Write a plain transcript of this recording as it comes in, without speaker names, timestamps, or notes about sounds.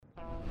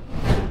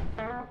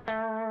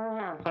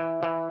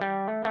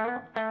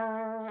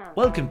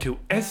Welcome to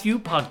SU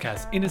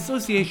Podcast in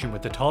association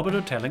with the Talbot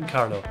Hotel in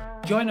Carlow.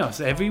 Join us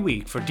every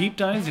week for deep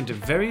dives into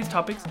various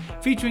topics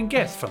featuring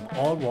guests from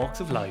all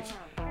walks of life.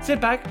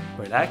 Sit back,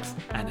 relax,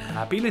 and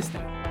happy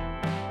listening.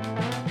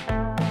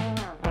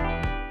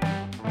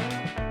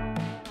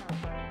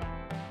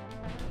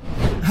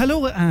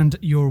 Hello and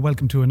you're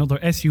welcome to another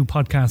SU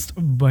podcast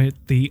by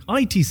the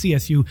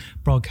ITCSU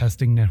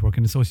Broadcasting Network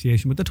in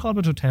association with the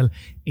Talbot Hotel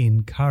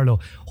in Carlow.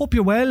 Hope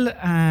you're well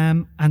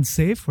and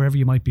safe wherever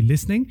you might be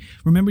listening.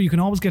 Remember, you can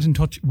always get in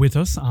touch with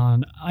us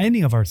on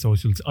any of our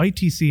socials.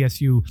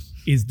 ITCSU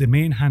is the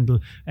main handle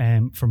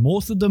for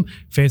most of them: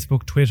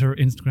 Facebook, Twitter,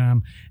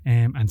 Instagram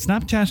and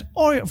Snapchat.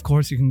 Or of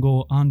course you can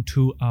go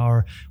onto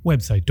our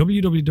website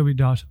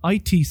www.itcsu.ie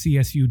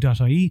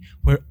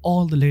where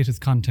all the latest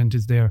content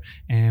is there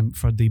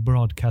for the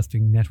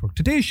Broadcasting Network.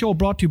 Today's show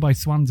brought to you by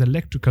Swans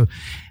Electrical,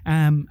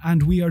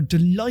 and we are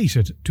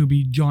delighted to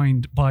be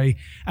joined by,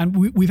 and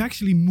we've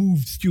actually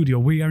moved studio.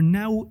 We are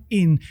now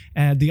in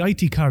the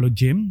IT Carlow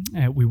Gym.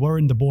 We were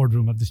in the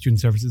boardroom of the Student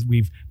Services.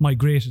 We've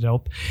migrated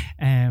up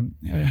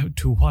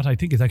to what I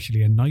think is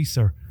actually a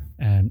nicer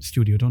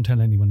studio. Don't tell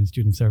anyone in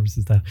Student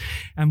Services that.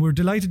 And we're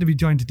delighted to be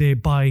joined today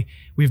by,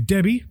 we have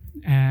Debbie,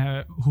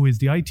 who is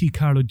the IT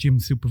Carlow Gym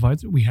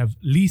Supervisor. We have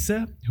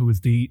Lisa, who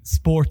is the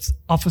Sports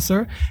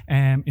Officer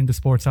in the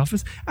Sports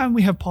Office. And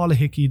we have Paula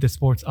Hickey, the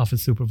Sports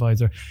Office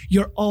Supervisor.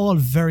 You're all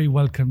very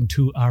welcome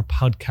to our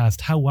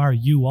podcast. How are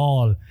you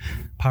all,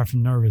 apart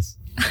from nervous?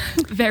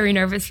 Very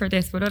nervous for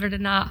this, but other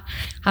than that,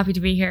 happy to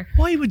be here.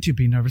 Why would you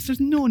be nervous? There's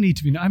no need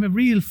to be. I'm a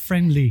real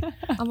friendly.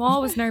 I'm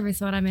always nervous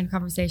when I'm in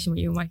conversation with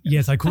you, Mike.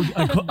 Yes, I could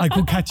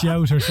catch you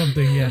out or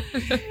something. Yeah.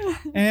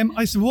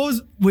 I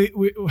suppose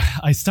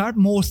I start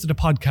most of the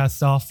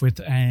podcasts off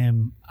with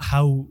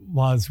how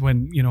was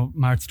when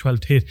March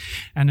 12th hit,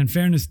 and in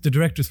fairness, the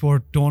director of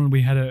sport, Donald,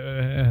 we had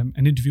an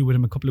interview with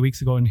him a couple of weeks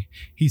ago, and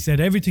he said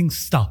everything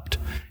stopped.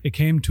 It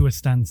came to a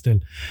standstill,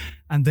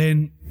 and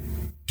then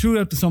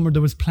throughout the summer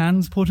there was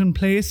plans put in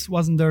place,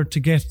 wasn't there, to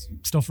get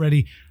stuff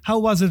ready? How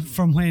was it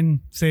from when,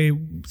 say,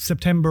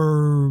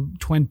 September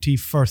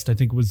 21st, I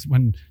think it was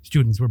when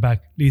students were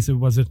back? Lisa,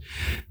 was it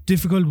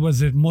difficult?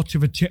 Was it much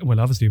of a change?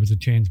 Well, obviously it was a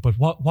change, but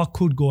what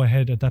could go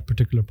ahead at that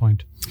particular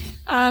point?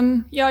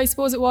 Yeah, I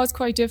suppose it was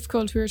quite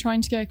difficult. We were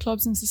trying to get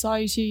clubs and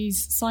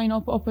societies sign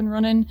up and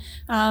running.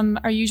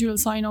 Our usual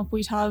sign up,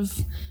 we'd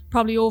have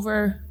probably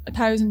over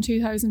 1,000,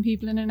 2,000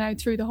 people in and out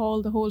through the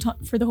hall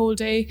for the whole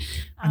day.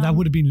 And that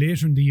would have been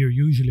later in the year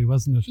usually,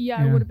 wasn't it?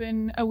 Yeah, it would have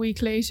been a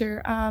week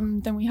later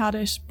than we had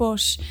it.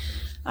 But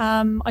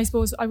I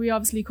suppose we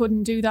obviously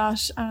couldn't do that.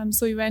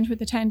 So we went with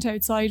the tent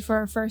outside for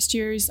our first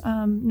years.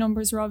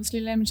 Numbers were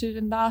obviously limited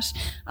in that.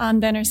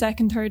 And then our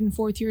second, third and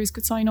fourth years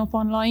could sign up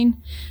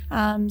online.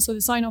 So the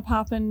sign up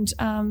happened.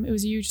 It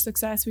was a huge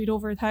success. We had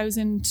over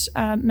 1,000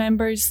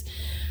 members.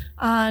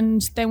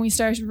 And then we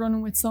started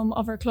running with some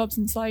of our clubs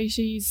and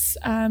societies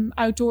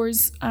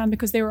outdoors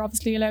because they were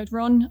obviously allowed to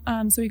run.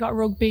 So we got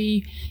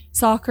rugby,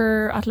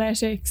 soccer,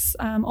 athletics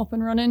up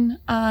and running.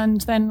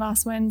 And then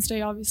last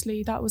Wednesday,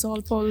 obviously, that was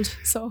all pulled.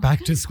 So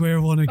back to square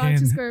one again.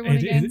 Back to square one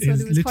again. So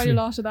there was quite a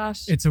lot of that.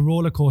 It's a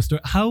roller coaster.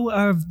 How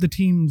have the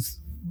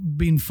teams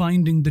been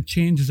finding the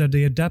changes? Are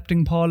they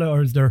adapting, Paula,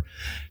 or is there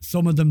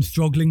some of them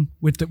struggling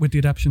with the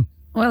adaptation?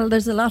 Well,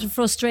 there's a lot of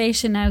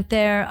frustration out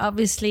there.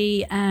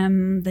 Obviously,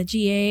 the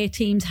GAA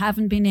teams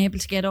haven't been able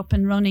to get up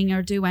and running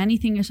or do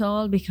anything at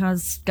all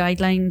because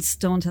guidelines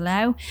don't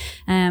allow.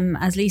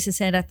 As Lisa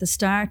said at the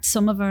start,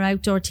 some of our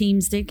outdoor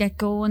teams did get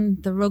going.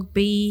 The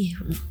rugby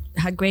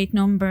had great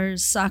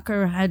numbers.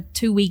 Soccer had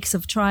 2 weeks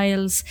of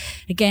trials.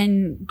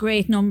 Again,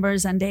 great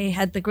numbers, and they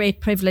had the great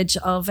privilege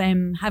of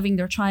having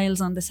their trials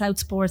on the South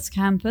Sports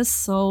campus.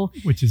 So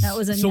which is that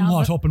was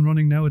somewhat up and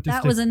running now at this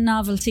stage. That was a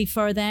novelty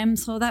for them.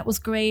 So that was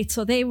great.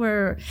 So they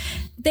were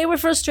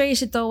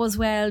frustrated though as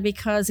well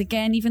because,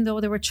 again, even though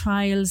there were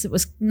trials, it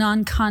was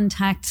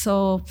non-contact.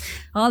 So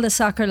all the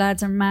soccer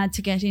lads are mad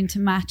to get into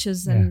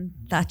matches, and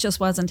that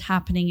just wasn't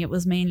happening. It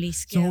was mainly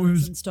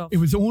skills and stuff. It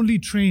was only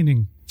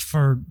training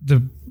for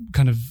the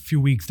kind of few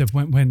weeks that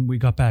when we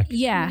got back.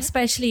 Yeah,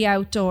 especially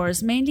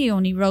outdoors. Mainly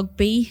only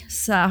rugby,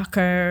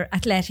 soccer,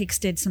 athletics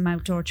did some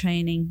outdoor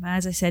training.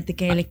 As I said, the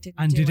Gaelic didn't.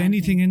 And did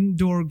anything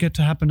indoor get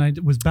to happen?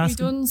 Was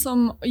basketball? We done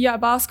some. Yeah,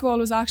 basketball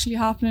was actually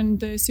happening.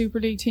 The Super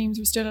League teams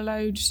were still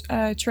allowed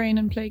train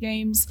and play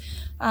games.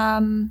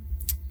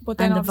 But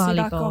then obviously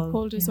that got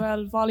pulled as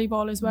well.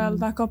 Volleyball as well.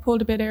 That got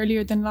pulled a bit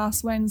earlier than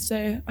last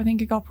Wednesday. I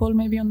think it got pulled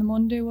maybe on the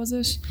Monday, was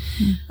it?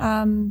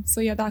 So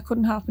yeah, that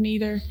couldn't happen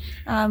either.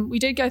 We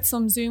did get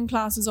some Zoom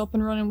classes up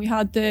and running. We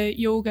had the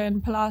yoga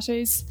and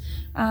Pilates.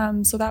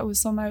 So that was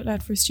some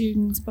outlet for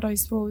students. But I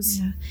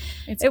suppose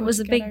it was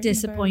a big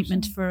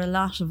disappointment for a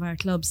lot of our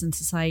clubs and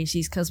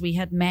societies because we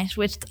had met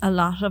with a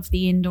lot of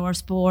the indoor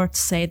sports,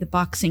 say the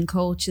boxing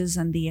coaches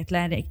and the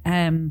athletic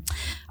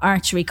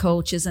archery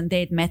coaches, and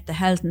they'd met the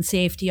health and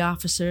safety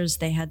officers.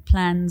 They had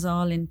plans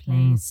all in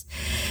place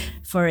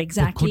for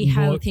exactly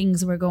how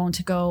things were going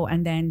to go,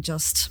 and then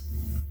just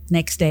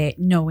next day,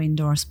 no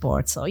indoor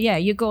sports. So yeah,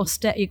 you go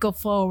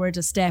forward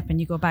a step and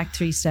you go back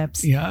 3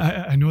 steps.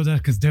 Yeah, I know that,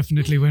 because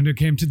definitely when it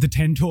came to the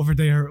tent over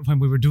there, when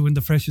we were doing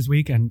the Freshers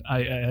Week, and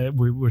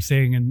we were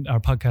saying in our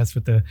podcast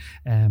with the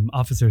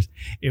officers,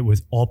 it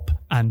was up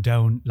and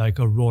down like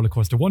a roller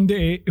coaster. One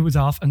day it was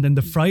off, and then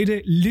the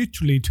Friday,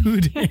 literally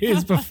 2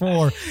 days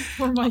before.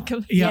 Poor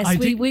Michael. Yeah,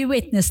 yes, we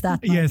witnessed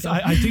that. Michael. Yes,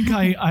 I think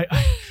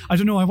I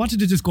don't know. I wanted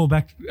to just go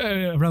back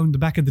around the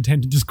back of the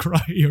tent and just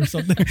cry or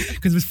something,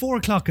 because it was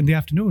 4:00 in the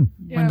afternoon.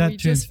 Yeah, when that we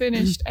just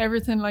finished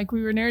everything. Like,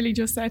 we were nearly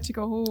just set to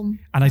go home.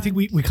 And I think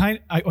we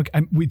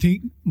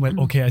think, well,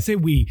 okay, I say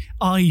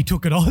I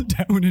took it all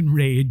down in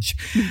rage,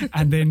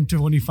 and then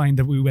to only find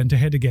that we went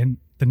ahead again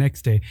the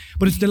next day.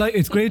 But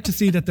it's great to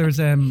see that there's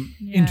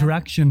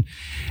interaction.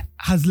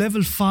 Has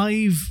level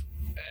 5,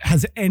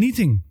 has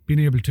anything been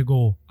able to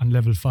go on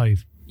level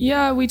 5?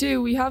 Yeah, we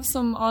do. We have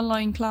some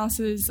online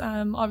classes.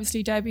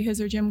 Obviously, Debbie has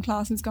her gym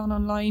classes gone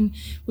online.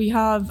 We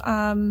have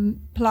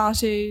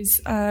Pilates.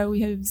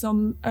 We have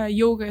some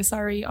yoga,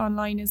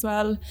 online as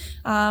well.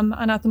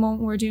 And at the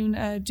moment, we're doing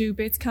a Do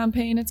Bits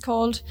campaign, it's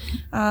called.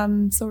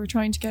 So we're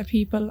trying to get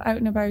people out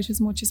and about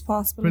as much as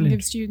possible. Brilliant.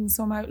 And give students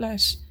some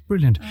outlet.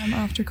 Brilliant.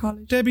 After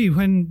college. Debbie,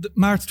 when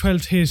March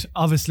 12th hit,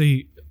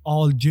 obviously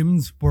all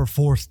gyms were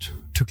forced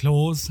to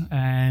close.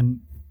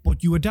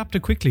 But you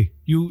adapted quickly.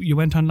 You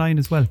went online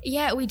as well.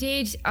 Yeah, we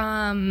did.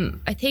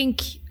 I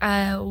think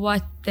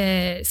what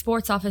the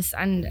sports office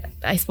and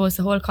I suppose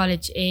the whole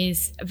college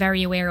is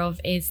very aware of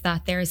is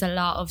that there's a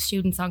lot of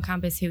students on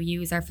campus who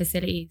use our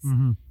facilities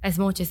as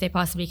much as they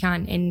possibly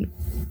can in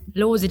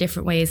loads of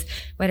different ways,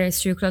 whether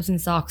it's through clubs and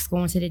socks,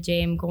 going to the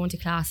gym, going to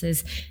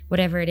classes,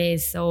 whatever it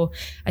is. So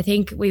I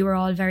think we were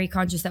all very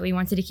conscious that we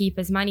wanted to keep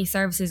as many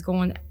services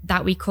going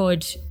that we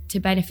could to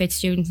benefit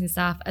students and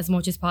staff as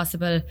much as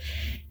possible,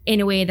 in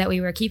a way that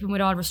we were keeping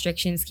with all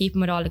restrictions, keeping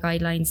with all the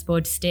guidelines,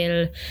 but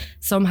still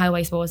somehow,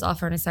 I suppose,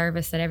 offering a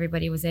service that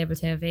everybody was able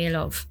to avail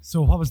of.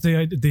 So what was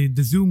the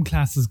Zoom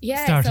classes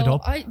started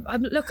up?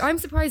 I'm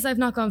surprised I've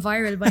not gone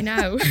viral by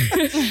now.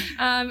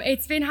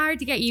 It's been hard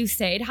to get used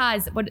to. It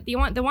has, but the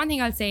one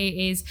thing I'll say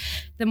is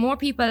the more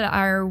people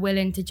are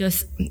willing to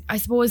just, I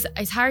suppose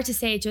it's hard to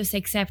say just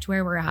accept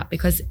where we're at,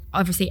 because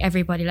obviously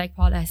everybody, like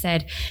Paula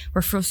said,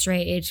 we're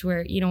frustrated.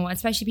 We're,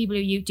 especially people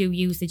who do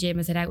use the gym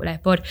as an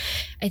outlet. But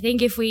I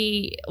think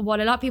what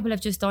a lot of people have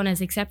just done is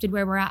accepted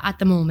where we're at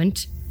the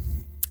moment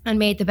and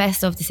made the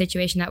best of the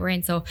situation that we're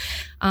in. So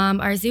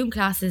our Zoom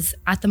classes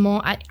at the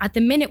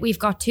minute we've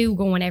got 2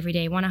 going every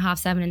day, one at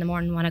 7:30 in the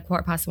morning, one at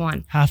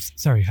 1:15.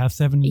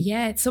 7:30?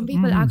 Yeah, some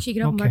people actually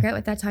get up and work out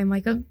at that time,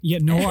 Michael. Yeah,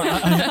 no,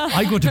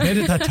 I go to bed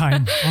at that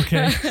time.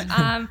 Okay.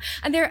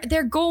 And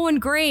they're going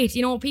great.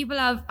 People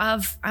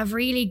have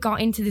really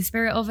got into the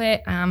spirit of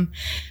it.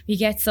 We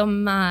get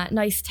some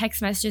nice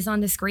text messages on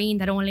the screen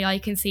that only I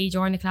can see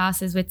during the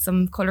classes with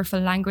some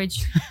colourful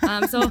language.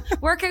 So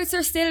workouts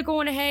are still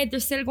going ahead. They're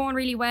still going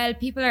really well.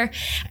 People are,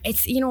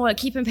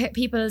 keeping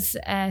people's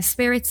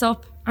spirits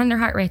up and their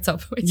heart rates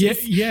up, which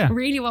is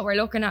really what we're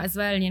looking at as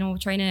well,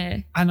 trying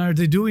to... And are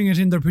they doing it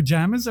in their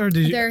pajamas, or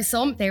there is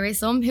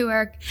some who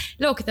are...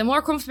 Look, the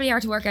more comfortable you are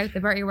to work out, the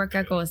better your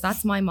workout goes.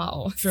 That's my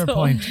motto. Fair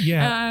point,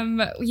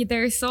 yeah.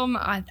 There's some...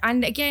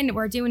 And again,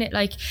 we're doing it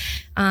like...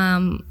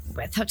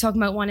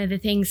 talking about one of the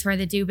things for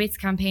the Do Bits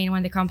campaign, one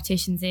of the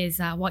competitions is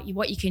what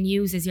you can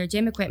use as your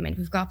gym equipment.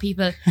 We've got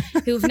people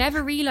who've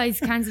never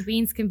realised cans of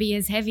beans can be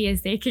as heavy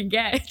as they can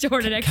get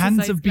during an exercise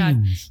Cans of class.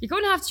 beans. You're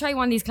going to have to try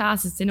one of these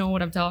classes to know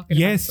what I'm talking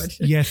about.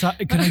 Yes.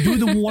 Can I do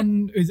the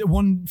one? Is it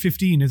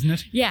 1:15? Isn't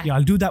it? Yeah. Yeah,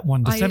 I'll do that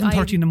one. The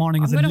 7:30 in the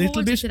morning is a little bit. I'm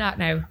going to hold you to that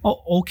now.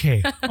 Oh,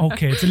 okay.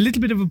 It's a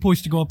little bit of a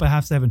push to go up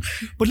at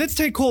 7:30. But let's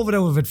take COVID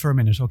out of it for a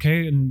minute,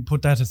 okay, and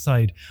put that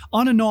aside.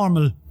 On a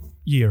normal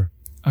year,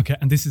 okay,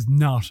 and this is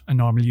not a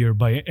normal year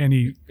by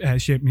any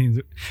shape, means,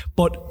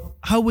 but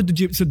how would the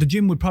gym, so the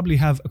gym would probably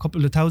have a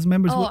couple of thousand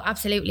members? Oh,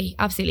 absolutely.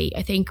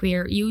 I think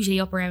we're usually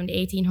up around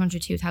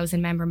 1,800,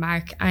 2,000 member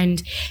mark,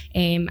 and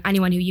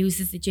anyone who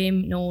uses the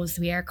gym knows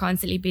we are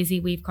constantly busy.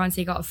 We've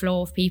constantly got a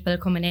flow of people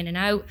coming in and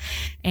out.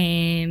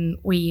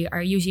 We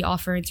are usually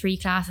offering 3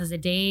 classes a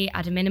day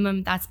at a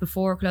minimum. That's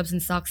before clubs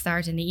and socks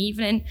start in the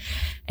evening.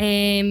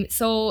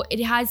 So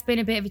it has been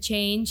a bit of a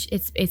change.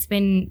 It's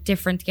been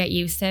different to get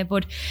used to,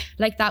 but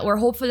like that, we're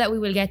hopeful that we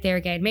will get there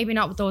again. Maybe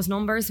not with those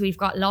numbers. We've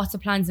got lots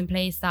of plans in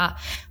place that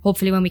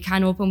hopefully when we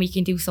can open, we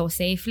can do so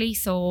safely.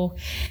 So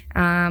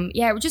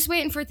we're just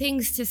waiting for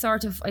things to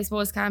sort of, I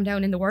suppose, calm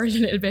down in the world a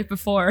little bit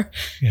before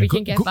we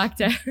can get back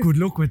to... Good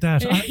luck with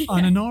that.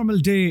 On a normal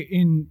day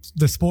in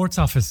the sports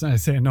office, I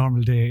say a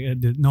normal day,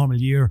 the normal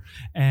year,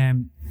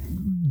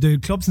 the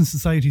clubs and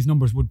societies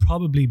numbers would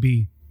probably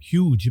be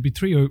huge. It'd be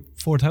 3,000 or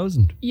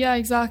 4,000. Yeah,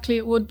 exactly.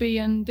 It would be.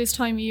 And this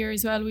time of year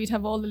as well, we'd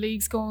have all the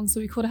leagues going. So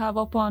we could have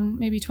up on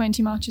maybe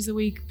 20 matches a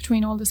week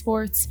between all the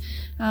sports.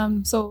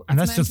 And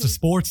that's just the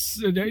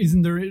sports.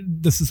 Isn't there,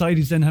 the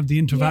societies then have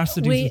the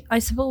intervarsities? I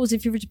suppose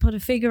if you were to put a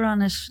figure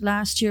on it,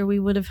 last year we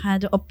would have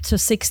had up to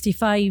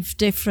 65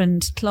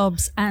 different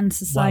clubs and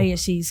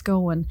societies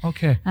going.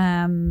 Okay.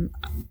 And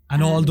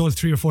all those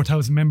 3,000 or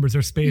 4,000 members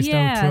are spaced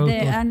out throughout.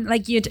 And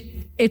like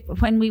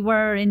when we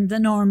were in the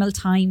normal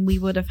time, we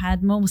would have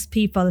had most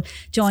people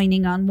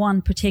joining on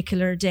one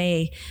particular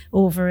day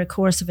over a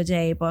course of a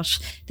day. But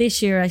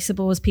this year, I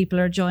suppose people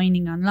are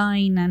joining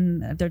online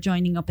and they're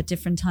joining up at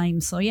different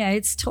times. So yeah,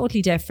 it's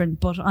totally different.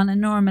 But on a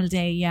normal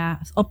day,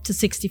 up to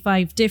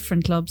 65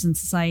 different clubs and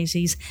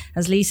societies.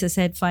 As Lisa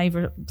said,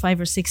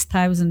 5,000 or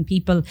 6,000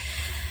 people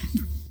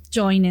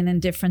joining in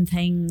different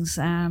things.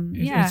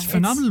 It's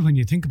phenomenal when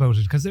you think about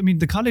it, because I mean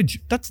the college,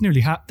 that's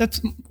nearly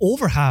that's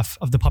over half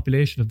of the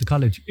population of the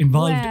college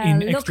involved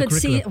in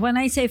extracurricular. When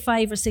I say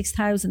 5,000 or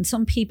 6,000,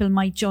 some people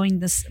might join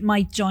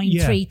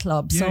 3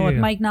 clubs, so it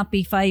might not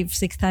be 5,000,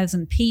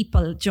 6,000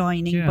 people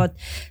joining, but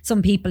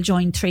some people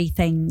join 3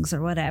 things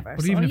or whatever.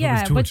 But even if it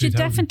was 2,000 or 3,000. You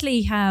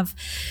definitely have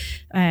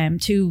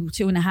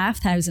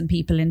 2,500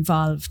 people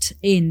involved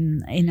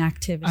in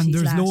activities. And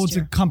there's loads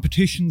of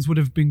competitions would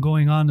have been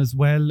going on as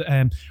well.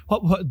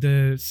 What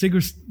the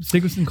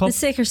Sigerson Cup? The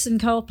Sigerson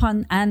Cup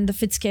and the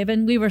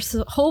Fitzgibbon. We were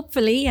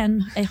hopefully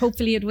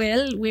it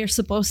will. We're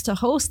supposed to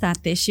host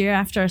that this year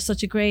after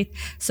such a great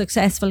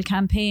successful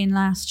campaign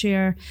last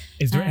year.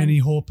 Is there any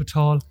hope at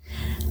all?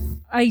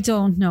 I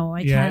don't know.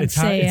 I can't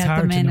say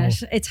at the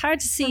minute. It's hard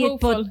to see it,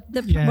 but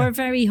we're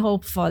very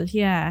hopeful.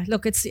 Yeah.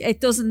 Look,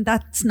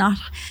 that's not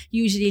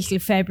usually till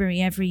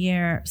February every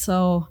year.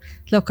 So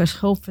look,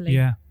 hopefully.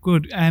 Yeah.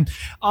 Good.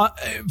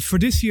 For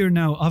this year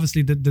now,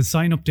 obviously the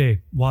sign-up day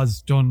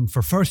was done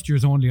for first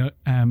years only,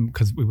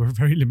 because we were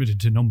very limited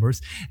to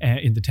numbers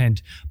in the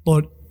tent.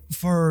 But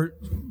for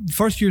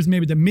first years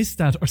maybe that missed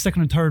that, or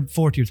second and third,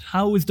 fourth years,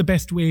 how is the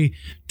best way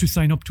to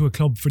sign up to a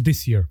club for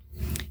this year?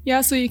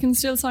 Yeah, so you can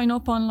still sign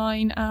up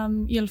online.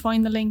 You'll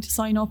find the link to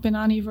sign up in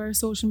any of our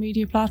social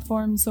media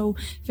platforms, so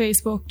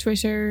Facebook,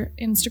 Twitter,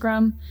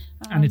 Instagram.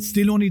 And it's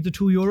still only the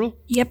 €2?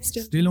 Yep.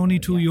 Still only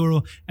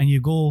 €2, and you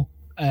go...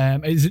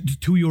 is it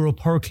 €2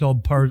 per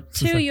club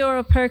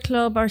 €2 per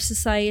club or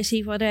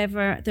society,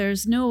 whatever.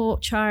 There's no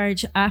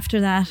charge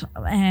after that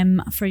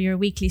for your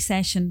weekly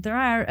session. There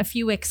are a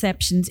few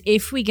exceptions.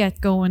 If we get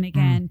going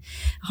again,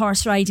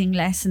 horse riding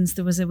lessons,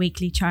 there was a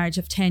weekly charge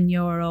of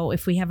 €10.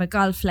 If we have a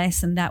golf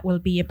lesson, that will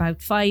be about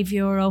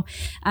 €5.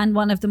 And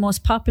one of the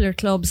most popular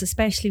clubs,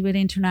 especially with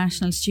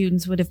international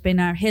students, would have been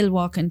our hill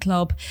walking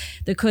club.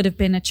 There could have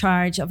been a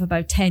charge of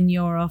about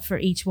 €10 for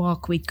each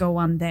walk we'd go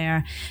on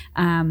there.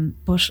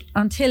 But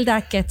until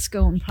that gets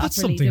going properly, that's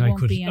something there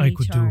won't be any I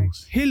could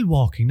charge. do. Hill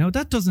walking. Now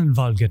that doesn't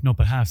involve getting up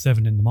at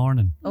 7:30 in the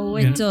morning. Oh,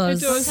 it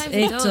does.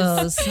 It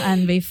does.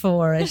 And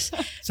before it.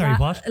 Sorry,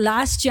 what?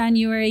 Last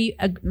January,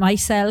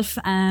 myself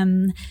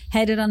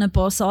headed on a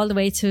bus all the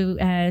way to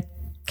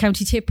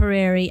County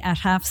Tipperary at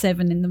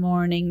 7:30 in the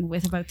morning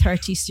with about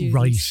 30 students.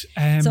 Right.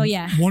 So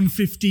yeah,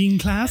 1:15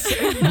 class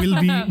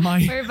will be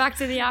my... We're back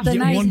to the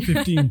afternoon.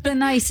 1:15. The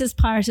nicest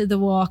part of the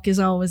walk is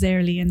always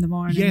early in the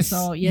morning. Yes.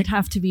 So you'd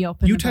have to be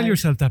up. You tell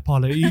yourself that,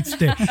 Paula, each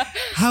day.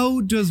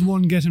 How does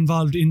one get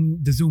involved in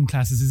the Zoom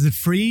classes? Is it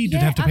free? Do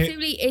they have to pay?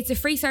 Absolutely. It's a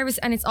free service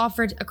and it's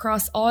offered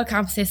across all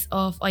campuses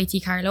of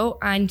IT Carlow.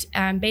 And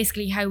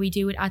basically how we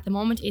do it at the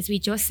moment is we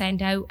just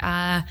send out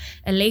a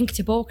link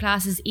to both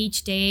classes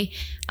each day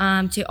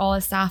to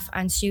all staff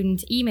and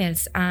student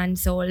emails. And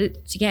so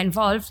to get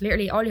involved,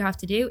 literally all you have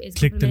to do is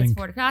click the link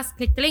before the class,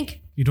 click the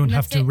link. You don't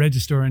have to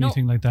register or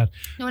anything like that.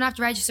 No one have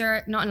to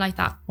register, nothing like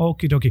that.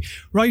 Okie dokie.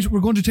 Right, we're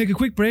going to take a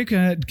quick break,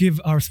 give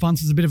our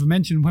sponsors a bit of a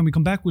mention. When we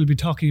come back, we'll be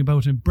talking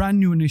about a brand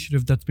new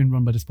initiative that's been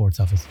run by the Sports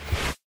Office.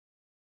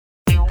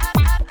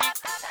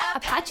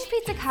 Apache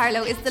Pizza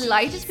Carlow is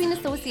delighted to be in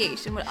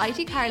association with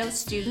IT Carlow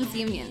Students'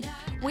 Union.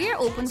 We are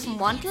open from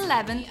 1 to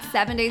 11,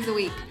 7 days a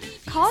week.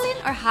 Call in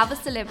or have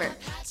us deliver.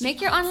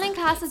 Make your online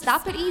classes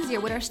that bit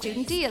easier with our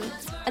student deal.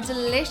 A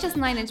delicious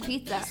 9-inch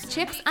pizza,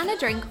 chips and a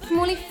drink from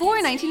only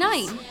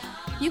 $4.99.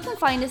 You can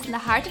find us in the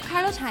heart of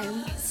Carlow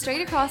Town,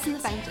 straight across from the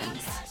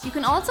fountains. You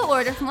can also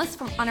order from us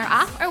on our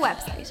app or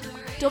website,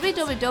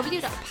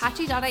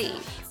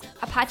 www.apache.ie.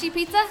 Apache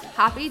Pizza,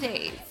 happy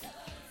days.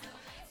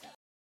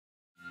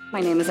 My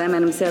name is Emma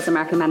and I'm Sales and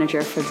Marketing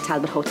Manager for the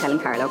Talbot Hotel in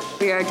Carlow.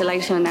 We are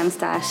delighted to announce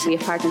that we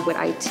have partnered with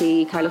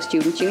IT Carlow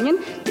Students' Union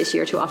this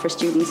year to offer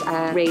students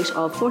a rate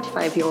of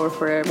 €45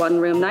 for a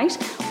 1-room night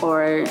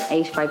or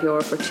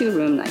 €85 for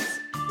 2-room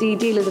nights. The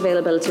deal is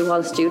available to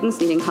all students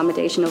needing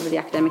accommodation over the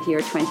academic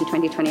year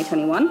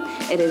 2020-2021.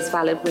 It is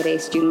valid with a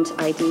student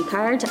ID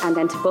card, and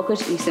then to book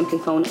it you simply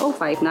phone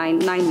 059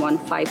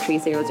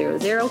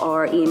 9153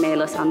 or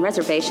email us on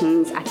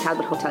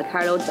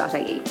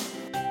reservations@talbothotelcarlow.ie.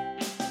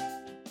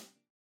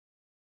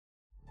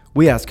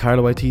 We asked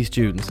Carlow IT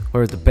students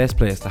where is the best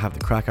place to have the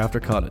crack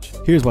after college.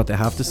 Here's what they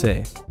have to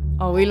say.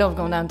 Oh, we love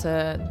going down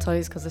to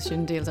Tully's because the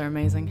student deals are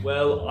amazing.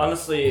 Well,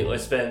 honestly, I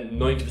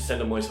spend 90%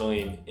 of my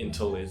time in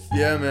Tully's.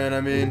 Yeah, man, I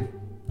mean,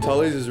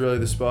 Tully's is really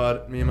the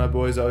spot. Me and my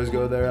boys always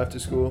go there after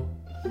school.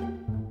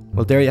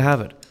 Well, there you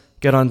have it.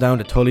 Get on down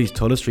to Tully's,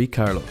 Tullow Street,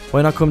 Carlow.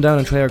 Why not come down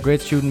and try our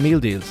great student meal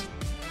deals?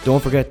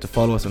 Don't forget to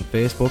follow us on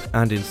Facebook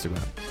and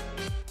Instagram.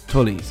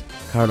 Tully's,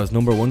 Carlow's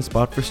 #1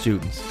 spot for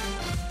students.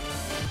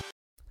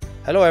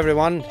 Hello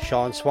everyone,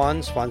 Sean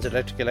Swan, Swan's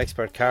Electrical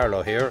Expert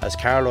Carlow here. As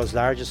Carlow's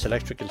largest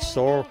electrical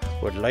store,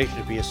 we're delighted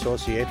to be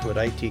associated with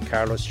IT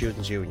Carlow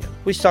Students Union.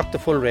 We stock the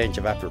full range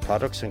of Apple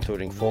products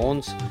including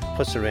phones,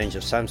 plus a range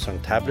of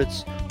Samsung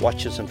tablets,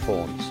 watches and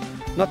phones.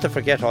 Not to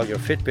forget all your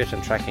Fitbit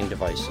and tracking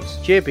devices,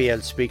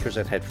 JBL speakers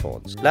and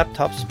headphones,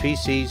 laptops,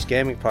 PCs,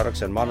 gaming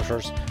products and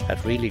monitors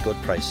at really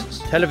good prices.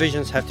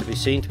 Televisions have to be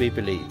seen to be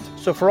believed.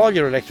 So for all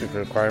your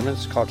electrical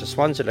requirements, call to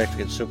Swan's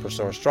Electrical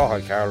Superstore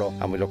Strawhall Carlow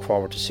and we look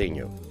forward to seeing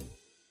you.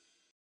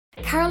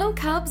 Carlow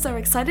Cabs are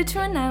excited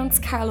to announce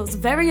Carlow's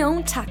very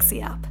own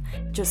taxi app.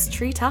 Just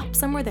 3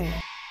 taps and we're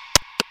there.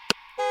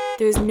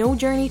 There's no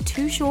journey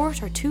too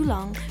short or too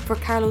long for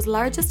Carlow's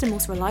largest and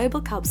most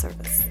reliable cab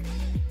service.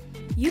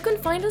 You can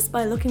find us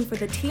by looking for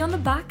the T on the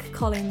back,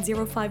 calling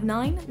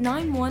 059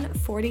 91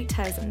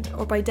 40,000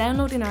 or by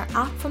downloading our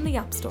app from the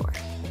App Store.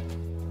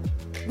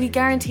 We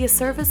guarantee a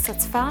service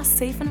that's fast,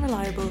 safe and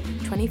reliable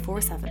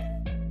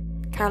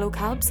 24/7. Carlow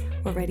Cabs,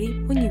 we're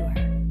ready when you are.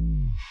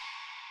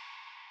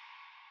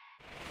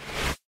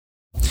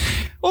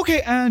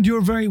 Okay, and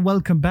you're very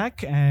welcome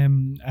back.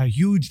 A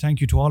huge thank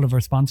you to all of our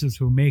sponsors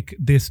who make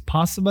this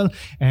possible.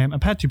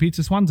 Apache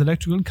Pizza, Swans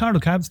Electrical, Carlow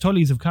Cabs,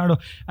 Tully's of Carlow,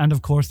 and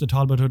of course the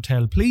Talbot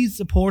Hotel. Please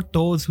support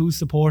those who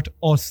support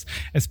us,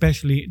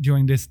 especially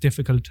during this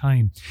difficult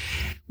time.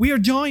 We are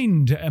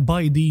joined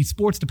by the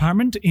sports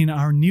department in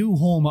our new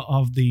home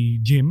of the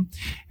gym.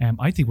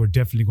 I think we're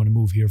definitely going to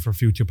move here for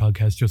future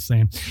podcasts, just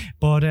saying.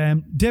 But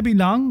Debbie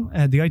Long,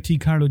 the IT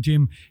Carlow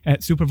Gym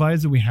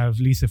supervisor. We have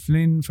Lisa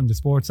Flynn from the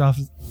sports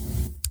office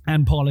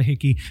and Paula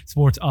Hickey,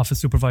 Sports Office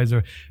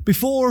Supervisor.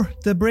 Before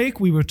the break,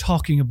 we were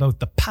talking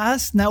about the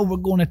past. Now we're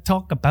going to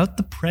talk about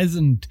the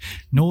present.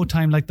 No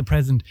time like the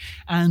present.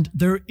 And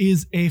there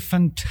is a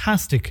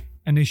fantastic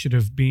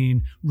initiative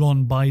being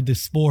run by the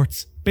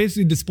sports.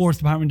 Basically, the sports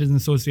department is in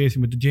association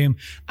with the gym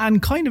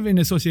and kind of in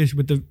association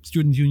with the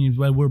students' union as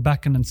well. We're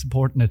backing and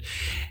supporting it.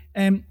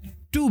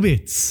 Do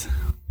Bits.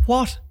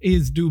 What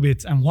is Do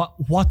Bits and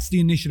what's the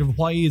initiative?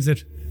 Why is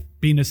it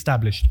being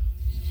established?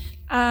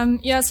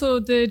 So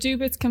the Do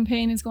Bits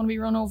campaign is going to be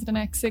run over the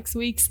next 6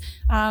 weeks.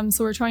 So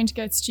we're trying to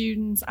get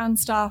students and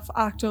staff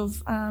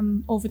active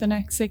over the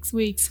next 6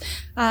 weeks.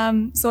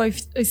 So I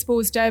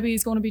suppose Debbie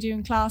is going to be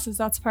doing classes.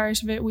 That's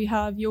part of it. We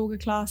have yoga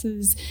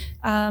classes,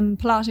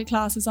 Pilates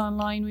classes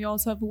online. We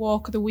also have a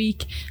walk of the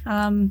week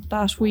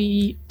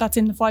that's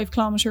in the 5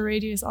 kilometre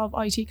radius of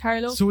IT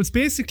Carlow. So it's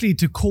basically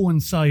to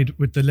coincide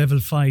with the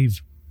level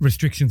 5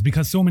 restrictions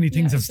because so many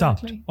things have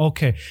stopped.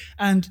 Okay.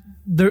 And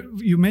there,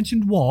 you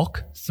mentioned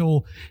walk.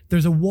 So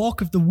there's a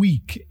walk of the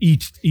week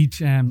each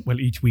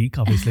week,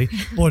 obviously,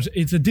 but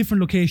it's a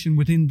different location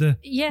within the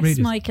radius.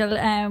 Michael.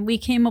 We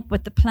came up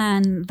with the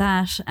plan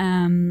that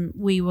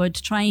we would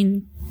try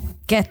and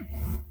get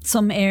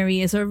some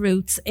areas or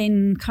routes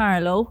in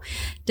Carlow,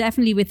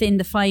 definitely within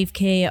the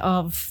 5k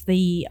of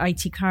the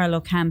IT Carlow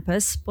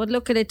campus. But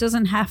look, it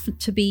doesn't have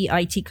to be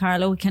IT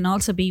Carlow. It can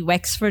also be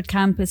Wexford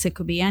campus. It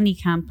could be any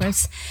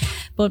campus.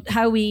 But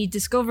how we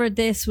discovered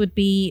this would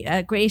be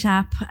a great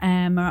app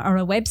or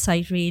a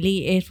website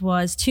really. It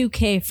was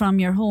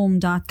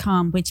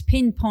 2kfromyourhome.com, which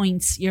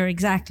pinpoints your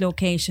exact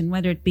location,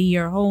 whether it be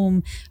your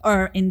home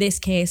or in this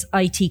case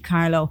IT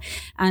Carlow.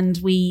 And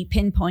we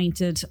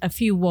pinpointed a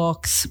few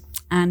walks.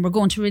 And we're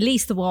going to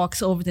release the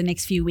walks over the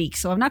next few weeks.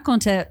 So I'm not going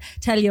to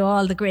tell you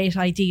all the great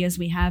ideas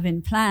we have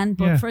in plan,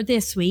 but for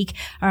this week,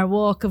 our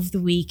walk of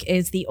the week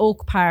is the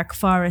Oak Park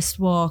Forest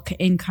Walk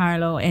in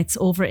Carlow. It's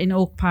over in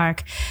Oak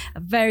Park, a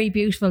very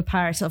beautiful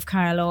part of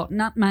Carlow.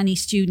 Not many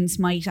students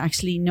might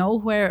actually know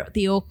where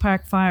the Oak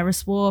Park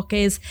Forest Walk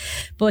is,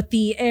 but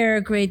the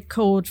air grid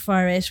code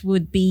for it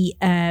would be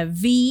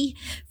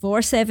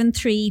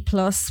V473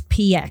 plus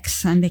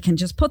PX. And they can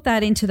just put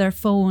that into their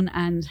phone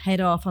and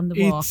head off on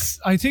the walk.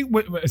 I think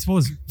I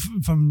suppose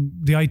from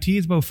the IT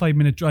it's about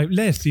 5-minute drive,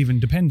 less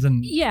even, depends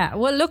on. Yeah,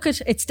 well look,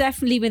 it's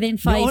definitely within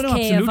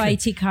 5k of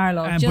IT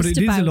Carlow. But it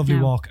is a lovely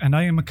walk, and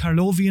I am a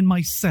Carlovian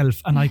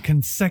myself, and I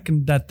can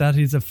second that. That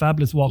is a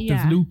fabulous walk. Yeah.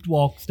 There's looped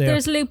walks there.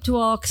 There's looped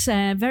walks,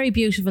 very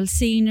beautiful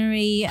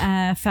scenery,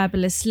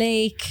 fabulous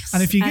lake.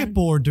 And if you get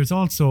bored, there's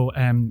also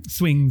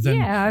swings.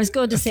 And I was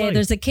going to say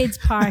there's a kids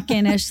park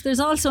in it.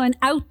 There's also an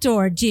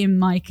outdoor gym,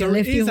 Michael,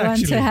 if you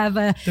want to have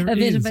a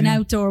bit of an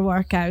outdoor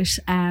workout.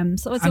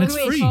 So it's a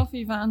great coffee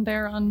van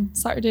there on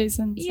Saturdays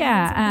and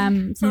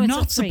so you're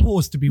not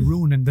supposed to be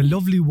ruining the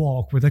lovely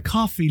walk with a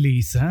coffee,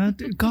 Lisa.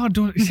 God,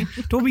 don't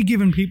be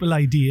giving people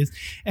ideas.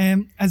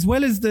 As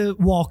well as the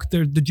walk,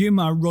 the gym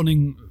are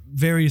running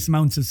various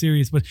amounts of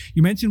series, but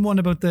you mentioned one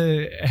about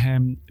the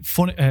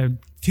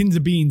tins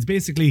of beans,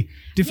 basically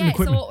different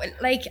equipment. So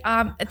like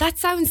that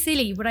sounds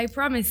silly, but I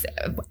promise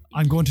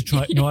I'm going to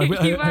try. No,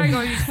 you are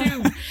going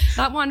to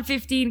that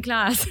 115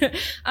 class.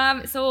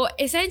 So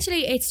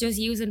essentially, it's just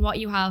using what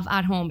you have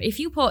at home. If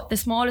you put the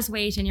smallest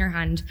weight in your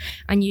hand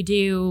and you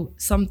do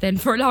something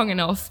for long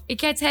enough, it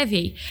gets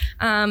heavy.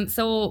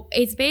 So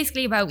it's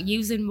basically about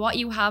using what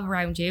you have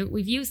around you.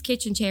 We've used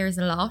kitchen chairs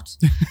a lot,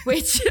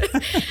 which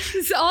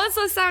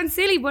also sounds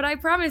silly, but I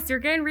promise you're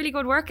getting really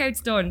good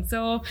workouts done.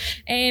 So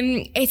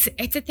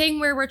it's a thing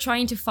where we're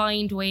trying to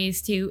find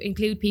ways to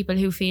include people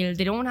who feel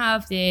they don't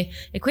have the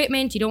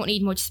equipment, you don't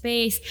need much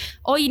space.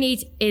 All you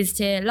need is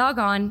to log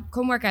on,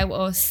 come work out with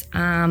us,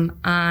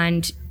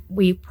 and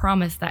we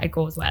promise that it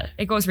goes well.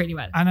 It goes really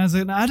well. And as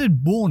an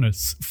added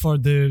bonus for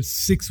the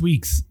 6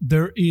 weeks,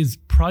 there is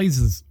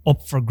prizes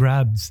up for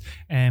grabs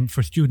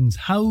for students.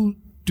 How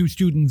do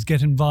students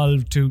get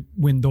involved to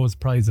win those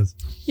prizes?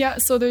 Yeah,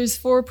 so there's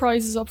 4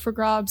 prizes up for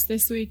grabs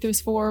this week. There's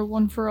 4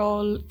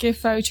 one-for-all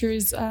gift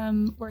vouchers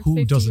worth Who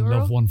 €50. doesn't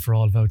love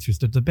one-for-all vouchers?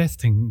 They're the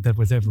best thing that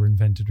was ever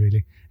invented,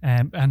 really.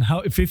 And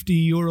how,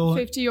 €50?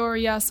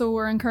 €50, yeah. So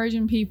we're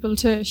encouraging people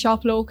to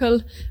shop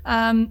local.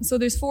 So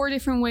there's 4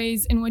 different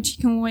ways in which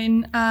you can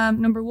win.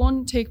 Number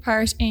 1, take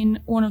part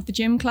in one of the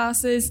gym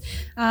classes.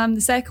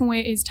 The second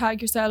way is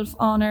tag yourself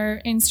on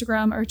our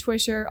Instagram or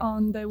Twitter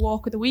on the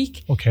walk of the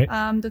week. Okay.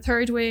 The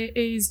third way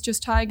is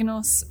just tagging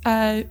us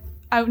out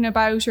and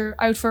about or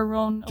out for a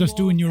run. Just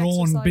doing your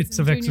own bits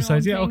of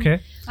exercise. Yeah,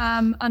 okay.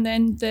 And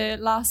then the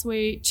last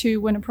way to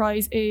win a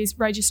prize is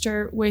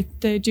register with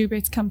the Do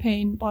Bits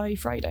campaign by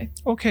Friday.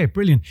 Okay,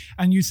 brilliant.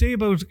 And you say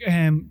about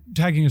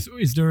tagging us,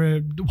 is there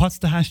what's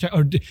the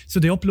hashtag? So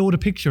they upload a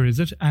picture, is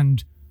it?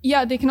 And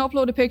yeah, they can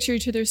upload a picture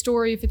to their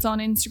story if it's on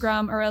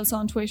Instagram, or else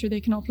on Twitter they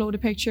can upload a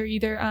picture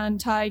either and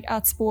tag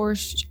at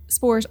Sport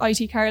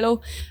IT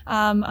Carlow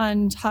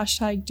and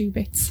hashtag Do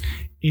Bits.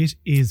 It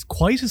is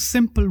quite a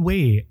simple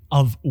way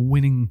of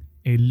winning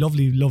a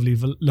lovely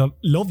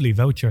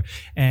voucher.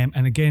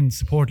 And again,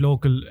 support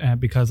local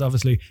because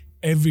obviously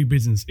every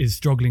business is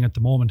struggling at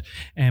the moment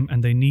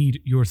and they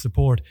need your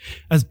support.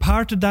 As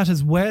part of that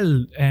as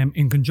well,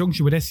 in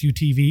conjunction with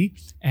SUTV,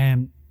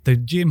 the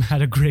gym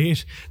had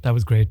that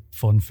was great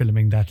fun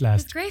filming that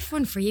last. It was great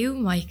fun for you,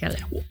 Michael.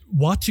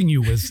 Watching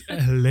you was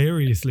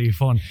hilariously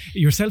fun.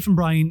 Yourself and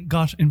Brian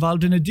got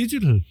involved in a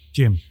digital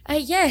gym.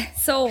 Yeah,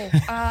 so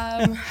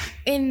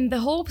in the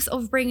hopes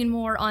of bringing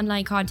more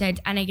online content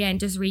and again,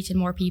 just reaching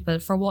more people,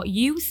 for what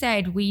you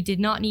said we did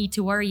not need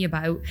to worry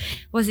about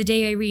was a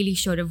day I really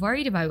should have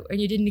worried about, and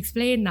you didn't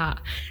explain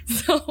that.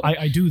 So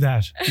I do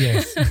that,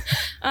 yes.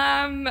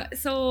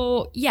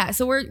 So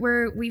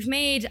we've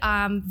made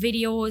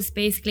videos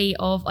basically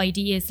of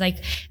ideas, like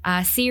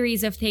a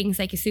series of things,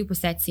 like a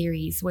superset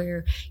series,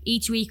 where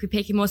each week we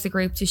pick a muscle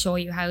group to show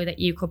you how that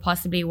you could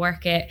possibly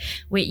work it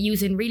with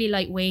using really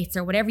light weights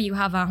or whatever you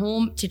have at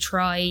home, to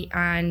try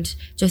and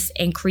just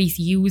increase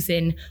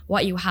using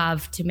what you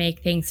have to make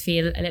things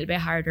feel a little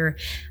bit harder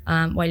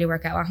while you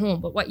work out at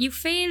home. But what you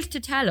failed to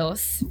tell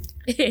us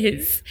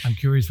is, I'm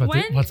curious what's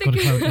going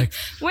to come out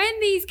next. When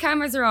these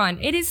cameras are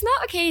on, it is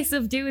not a case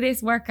of do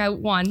this workout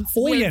once,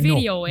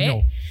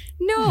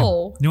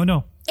 No.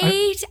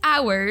 8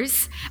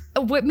 hours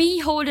with me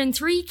holding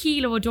 3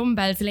 kilo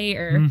dumbbells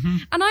later,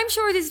 and I'm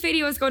sure this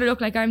video is going to look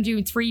like I'm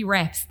doing 3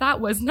 reps. That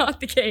was not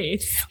the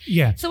case.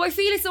 Yeah. So I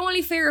feel it's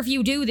only fair if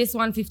you do this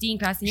 115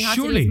 class and you have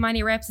to do as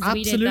many reps as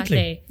we did that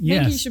Absolutely. day. I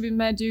think he should be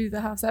made do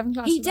the half 7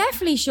 class. He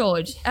definitely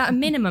should, at a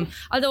minimum.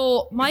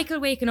 Although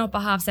Michael waking up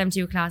at half 7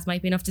 to a class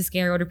might be enough to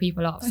scare other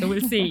people off, so we'll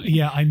see.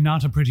 Yeah, I'm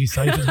not a pretty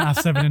sight at half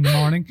 7 in the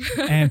morning.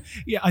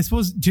 Yeah, I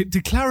suppose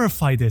to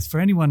clarify this for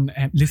anyone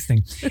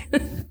listening,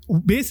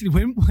 basically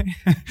when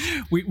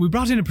we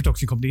brought in a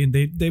production company and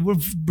they were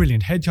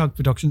brilliant. Hedgehog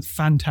Productions,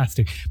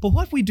 fantastic. But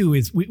what we do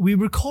is we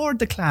record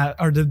the class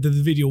or the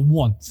video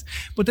once,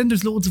 but then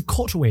there's loads of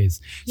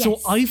cutaways. Yes. So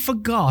I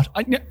forgot.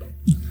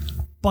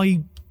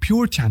 By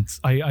pure chance,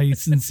 I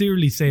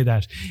sincerely say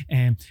that,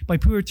 by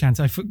pure chance,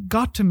 I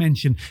forgot to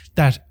mention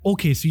that,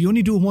 okay, so you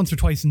only do it once or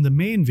twice in the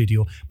main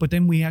video, but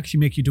then we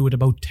actually make you do it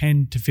about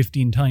 10 to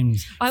 15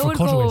 times for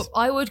cutaways.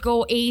 I would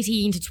go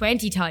 18 to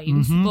 20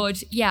 times,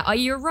 but yeah,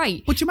 you're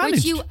right. But you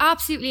managed. But you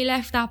absolutely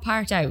left that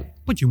part out.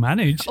 But you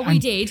managed. Oh, we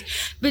did.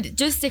 But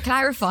just to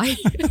clarify,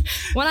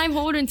 when I'm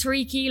holding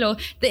 3 kilo,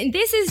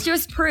 this is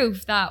just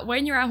proof that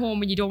when you're at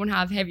home and you don't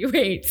have heavy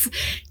weights,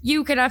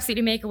 you can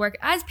absolutely make it work.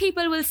 As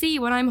people will see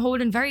when I'm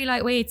holding very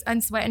light weights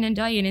and sweating and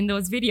dying in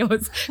those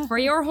videos for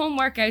your home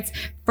workouts,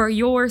 for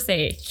your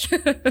sake.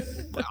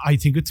 I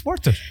think it's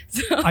worth it.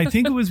 I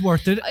think it was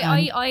worth it.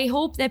 I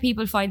hope that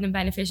people find them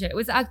beneficial. It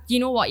was, you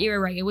know what, you were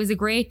right. It was a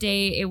great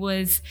day. It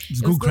was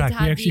good crack.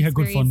 We actually had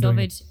good fun doing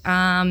it.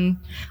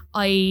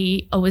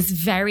 I was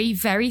very,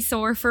 very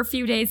sore for a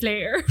few days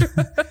later.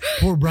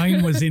 Poor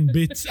Brian was in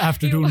bits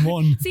after doing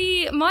one.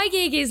 See, my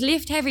gig is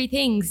lift heavy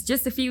things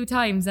just a few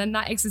times and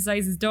that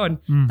exercise is done.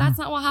 That's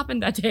not what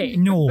happened that day.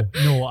 No,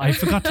 I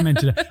forgot to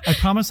mention it. I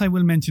promise I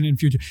will mention it in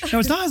future. Now,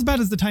 it's not as bad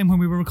as the time when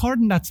we were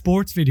recording that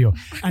sports video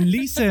and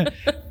Lisa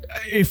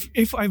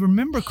if I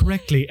remember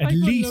correctly, at I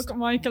couldn't least. look at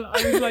Michael.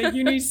 I was like,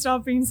 you need to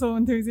stop being so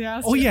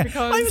enthusiastic. Oh yeah,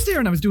 because I was there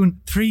and I was doing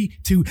 3,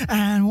 2,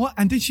 and what?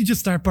 And then she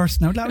just started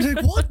bursting out loud. I was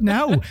like, what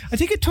now? I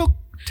think it took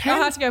 10. I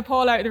had to get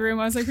Paul out of the room.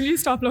 I was like, will you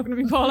stop looking at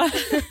me, Paula?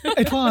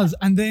 It was.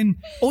 And then,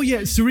 oh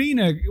yeah,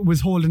 Serena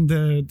was holding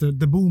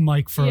the boom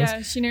mic for us.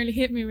 Yeah, she nearly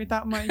hit me with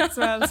that mic as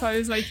well. So I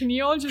was like, can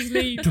you all just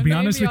leave? To be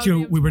honest with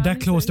you, we were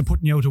that close to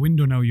putting you out a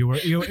window now.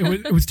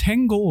 It was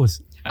 10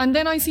 goes. And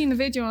then I seen the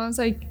video and I was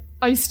like,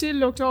 I still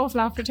looked awful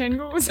after 10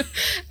 goes.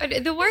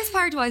 But the worst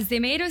part was they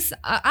made us,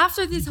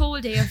 after this whole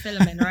day of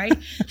filming, right,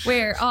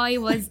 where I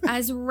was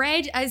as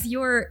red as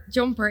your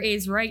jumper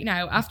is right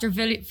now after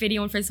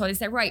videoing for this whole, they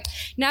said, right,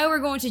 now we're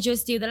going to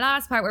just do the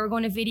last part where we're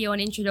going to video an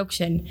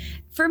introduction.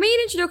 For me, an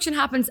introduction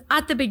happens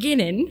at the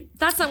beginning.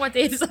 That's not what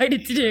they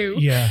decided to do.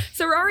 Yeah.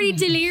 So we're already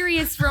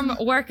delirious from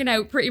working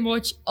out pretty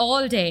much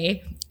all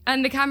day.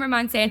 And the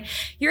cameraman saying,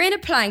 you're in a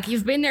plank,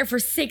 you've been there for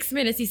 6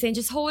 minutes. He's saying,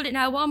 just hold it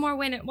now, one more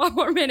minute.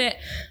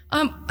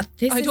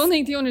 I don't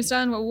think they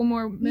understand what 1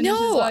 more minute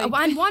is like. No,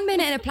 and 1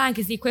 minute in a plank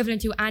is the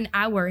equivalent to an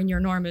hour in your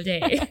normal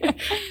day.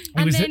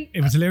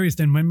 It was hilarious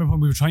then. Remember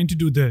when we were trying to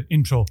do the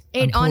intro?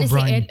 It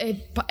honestly,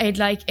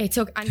 it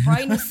took, and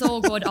Brian was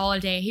so good all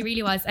day. He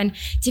really was. And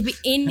to be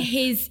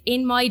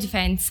in my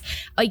defense,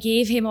 I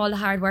gave him all the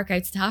hard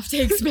workouts to have to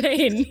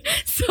explain.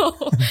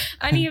 So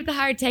any of the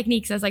hard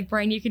techniques, I was like,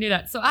 Brian, you can do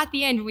that. So at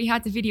the end, we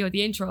had to video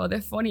the intro. The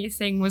funniest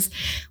thing was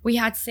we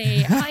had to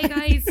say, hi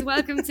guys,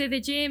 welcome to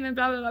the gym and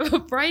blah, blah, blah.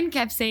 But Brian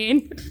kept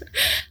saying,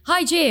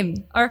 hi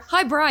Jim, or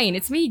hi Brian,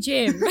 it's me,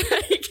 Jim.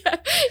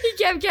 He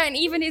kept getting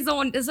even his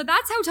own. So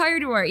that's how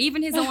tired we were.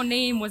 Even his own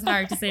name was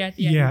hard to say at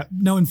the end. Yeah.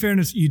 Now, in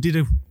fairness, you did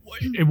it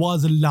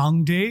was a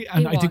long day,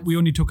 and I think we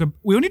only took a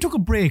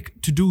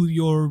break to do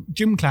your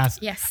gym class.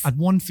 Yes. At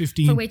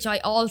 1:15, for which I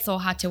also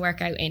had to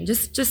work out in.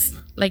 Just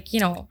like,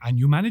 you know. And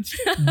you managed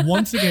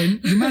once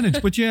again. You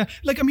managed, but yeah,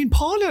 like I mean,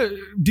 Paula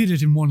did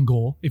it in one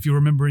go. If you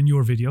remember in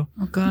your video.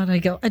 Oh God, I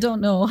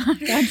don't know. I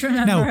can't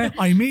remember. Now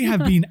I may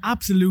have been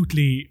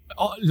absolutely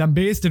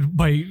lambasted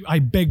by. I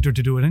begged her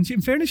to do it, and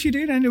in fairness, she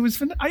did, and it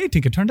was. I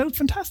think it turned out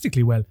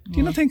fantastically well. Do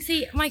you not think?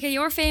 See, Michael,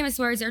 your famous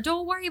words are,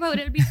 "Don't worry about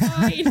it; it'll be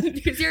fine,"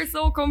 because you're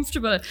so comfortable.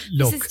 Look,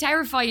 this is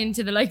terrifying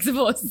to the likes of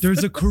us.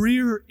 There's a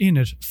career in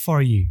it for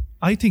you.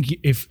 I think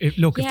if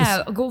go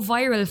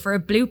viral for a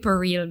blooper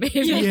reel,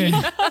 maybe.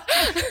 Yeah.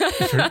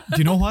 Sure. Do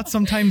you know what?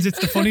 Sometimes it's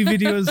the funny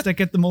videos that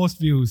get the most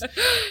views.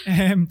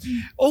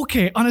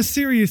 Okay, on a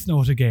serious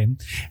note again,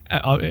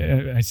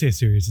 I say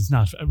serious, it's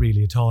not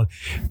really at all.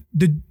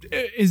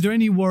 Is there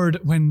any word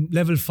when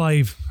level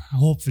 5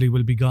 hopefully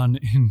will be gone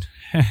in?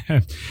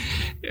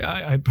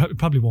 I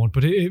probably won't,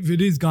 but if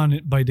it is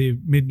gone by the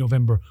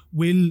mid-November,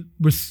 will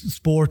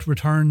sport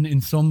return in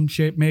some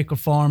shape, make or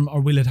form,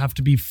 or will it have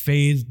to be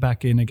phased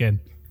back in again?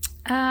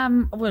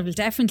 Well, we'll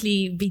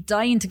definitely be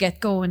dying to get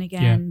going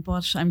again,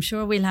 but I'm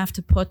sure we'll have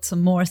to put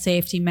some more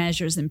safety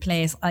measures in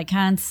place. I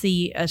can't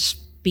see it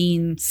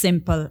being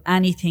simple,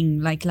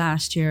 anything like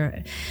last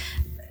year.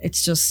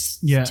 It's just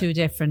too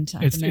different.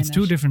 It's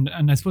too different,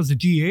 and I suppose the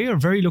GA are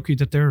very lucky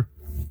that they're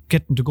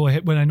getting to go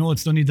ahead. Well, I know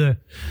it's only the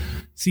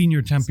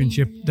senior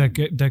championship that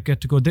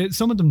get to go.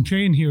 Some of them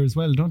train here as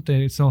well, don't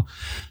they? So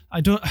I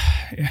don't.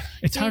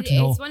 It's hard to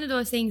know. It's one of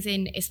those things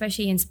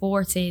especially in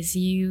sports,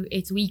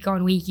 it's week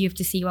on week. You have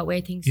to see what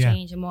way things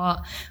change and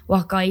what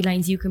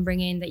guidelines you can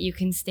bring in that you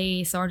can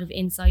stay sort of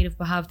inside of,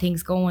 but have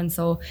things going.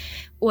 So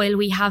while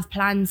we have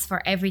plans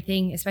for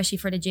everything, especially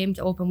for the gym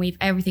to open, we've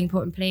everything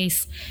put in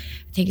place.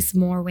 I think it's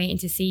more waiting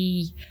to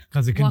see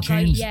because it can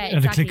change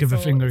at a click of a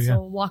finger.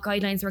 So what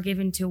guidelines we're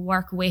given to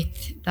work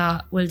with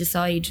that will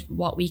decide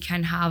what we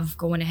can have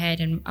going ahead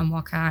and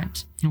what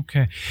can't.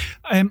 Okay,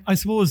 I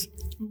suppose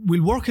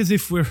we'll work as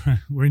if we're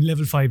in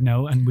level 5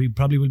 now, and we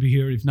probably will be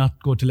here if not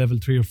go to level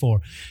 3 or 4.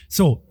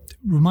 So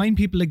remind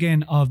people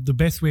again of the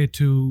best way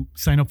to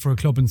sign up for a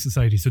club and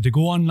society. So to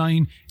go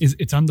online,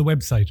 it's on the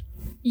website.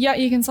 Yeah,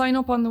 you can sign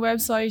up on the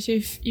website.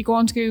 If you go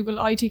onto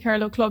Google, IT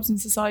Carlow Clubs and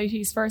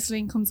Societies, first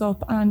link comes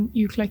up and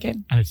you click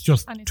in. And it's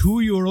just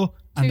 €2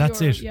 and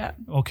that's it. Yeah.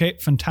 Okay,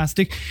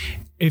 fantastic.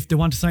 If they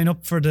want to sign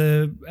up for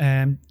the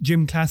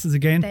gym classes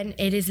again, then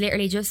it is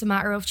literally just a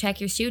matter of check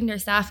your student or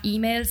staff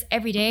emails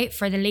every day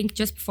for the link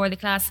just before the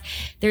class.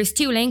 There's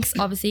 2 links,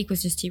 obviously,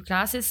 because there's 2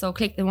 classes. So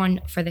click the one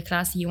for the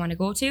class that you want to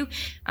go to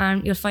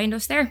and you'll find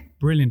us there.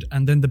 Brilliant.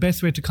 And then the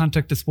best way to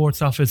contact the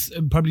sports office,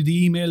 probably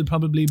the email,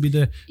 probably be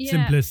the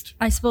simplest.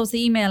 I suppose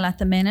the email at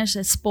the minute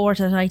is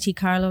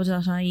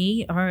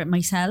sport@itcarlow.ie, or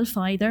myself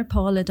either,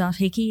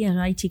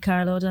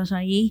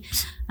 paula.hickey@itcarlow.ie.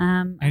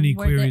 Any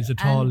queries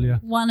at all,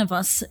 one of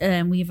us,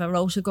 we have a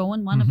rota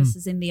going. One of us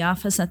is in the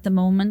office at the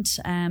moment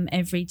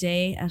every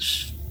day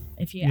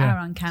if you are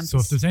on campus. So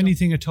if there's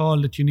anything at all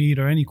that you need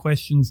or any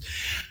questions,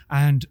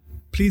 and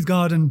please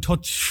God and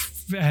touch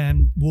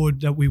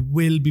wood that we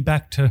will be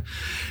back to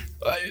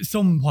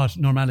somewhat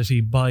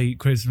normality by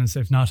Christmas,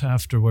 if not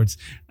afterwards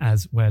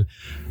as well.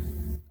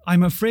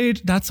 I'm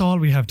afraid that's all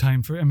we have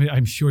time for. I mean,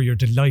 I'm sure you're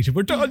delighted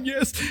we're done,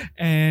 yes.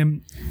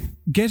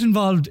 get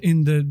involved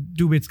in the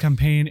Do Bits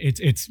campaign.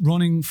 It's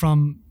running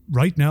from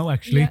right now,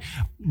 actually,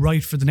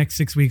 right for the next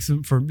 6 weeks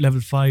for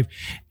level 5.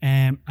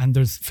 And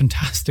there's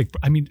fantastic,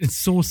 I mean, it's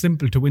so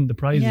simple to win the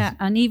prizes. Yeah,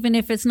 and even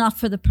if it's not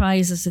for the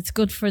prizes, it's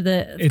good for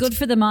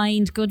the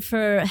mind, good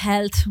for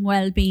health,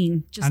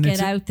 well-being. Just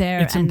get out there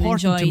and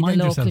enjoy the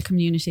local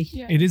community.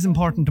 Yeah. It is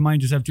important to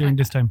mind yourself during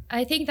this time.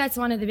 I think that's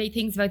one of the big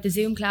things about the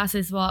Zoom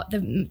classes. What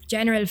the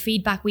general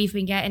feedback we've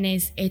been getting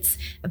is it's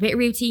a bit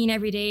routine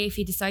every day if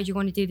you decide you're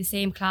going to do the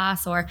same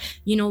class, or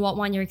you know what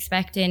one you're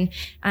expecting,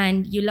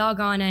 and you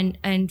log on and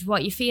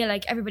what you feel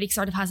like everybody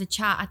sort of has a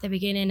chat at the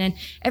beginning and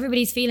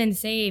everybody's feeling the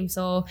same.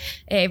 So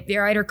if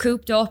you're either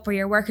cooped up or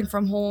you're working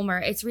from home, or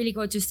it's really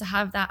good just to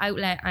have that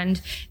outlet,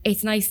 and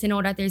it's nice to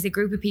know that there's a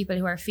group of people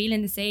who are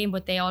feeling the same,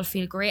 but they all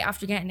feel great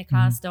after getting the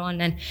class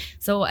done. And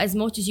so as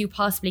much as you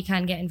possibly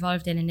can get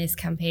involved in this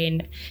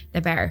campaign,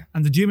 the better.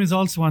 And the gym is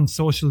also on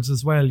socials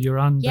as well. You're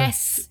on we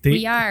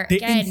are the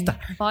again Insta.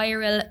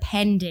 Viral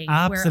pending.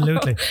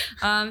 Absolutely.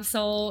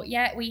 So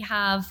yeah, we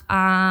have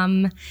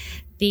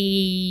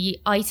the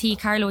IT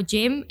Carlow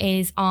Gym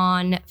is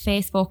on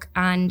Facebook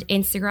and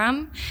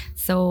Instagram.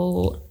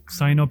 So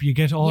sign up, you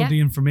get all the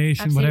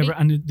information, absolutely. whatever,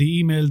 and the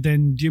email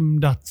then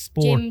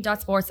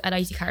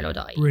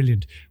gym.sports@itcarlow.ie.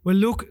 Brilliant. Well,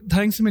 look,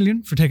 thanks a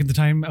million for taking the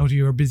time out of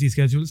your busy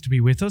schedules to be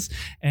with us.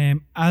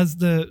 As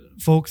the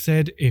folks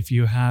said, if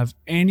you have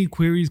any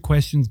queries,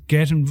 questions,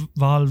 get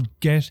involved,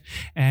 get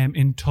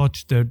in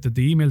touch. The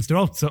emails, they're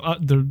out, so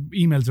the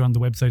emails are on the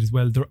website as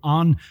well. They're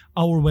on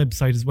our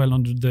website as well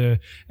under the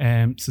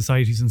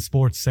societies and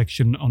sports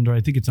section,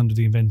 I think it's under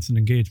the events and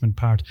engagement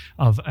part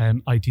of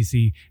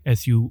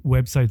ITCSU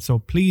website. So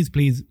please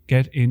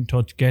get in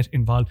touch, get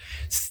involved,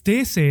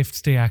 stay safe,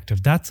 stay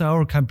active. That's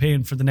our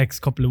campaign for the next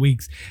couple of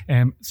weeks.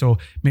 So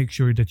make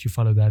sure that you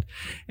follow that.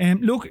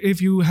 Look,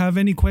 if you have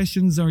any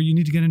questions or you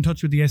need to get in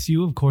touch with the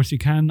SU, of course you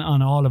can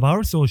on all of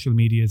our social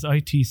medias.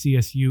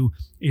 ITCSU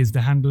is the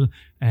handle,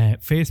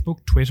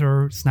 Facebook,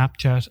 Twitter,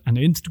 Snapchat and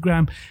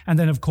Instagram. And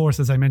then of course,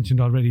 as I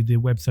mentioned already, the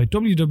website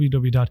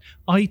www.itcsu.ie.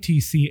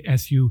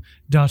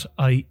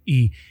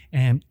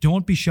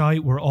 Don't be shy,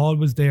 we're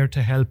always there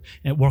to help,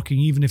 working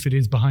even if it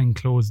is behind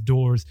closed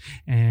doors.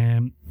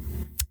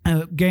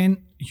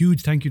 Again,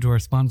 huge thank you to our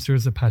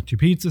sponsors, Apache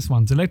Pizza,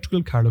 Swans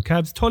Electrical, Carlow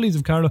Cabs, Tully's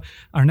of Carlow,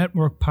 our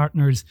network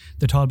partners,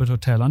 the Talbot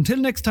Hotel. Until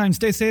next time,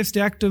 stay safe,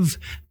 stay active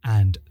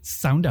and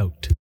sound out.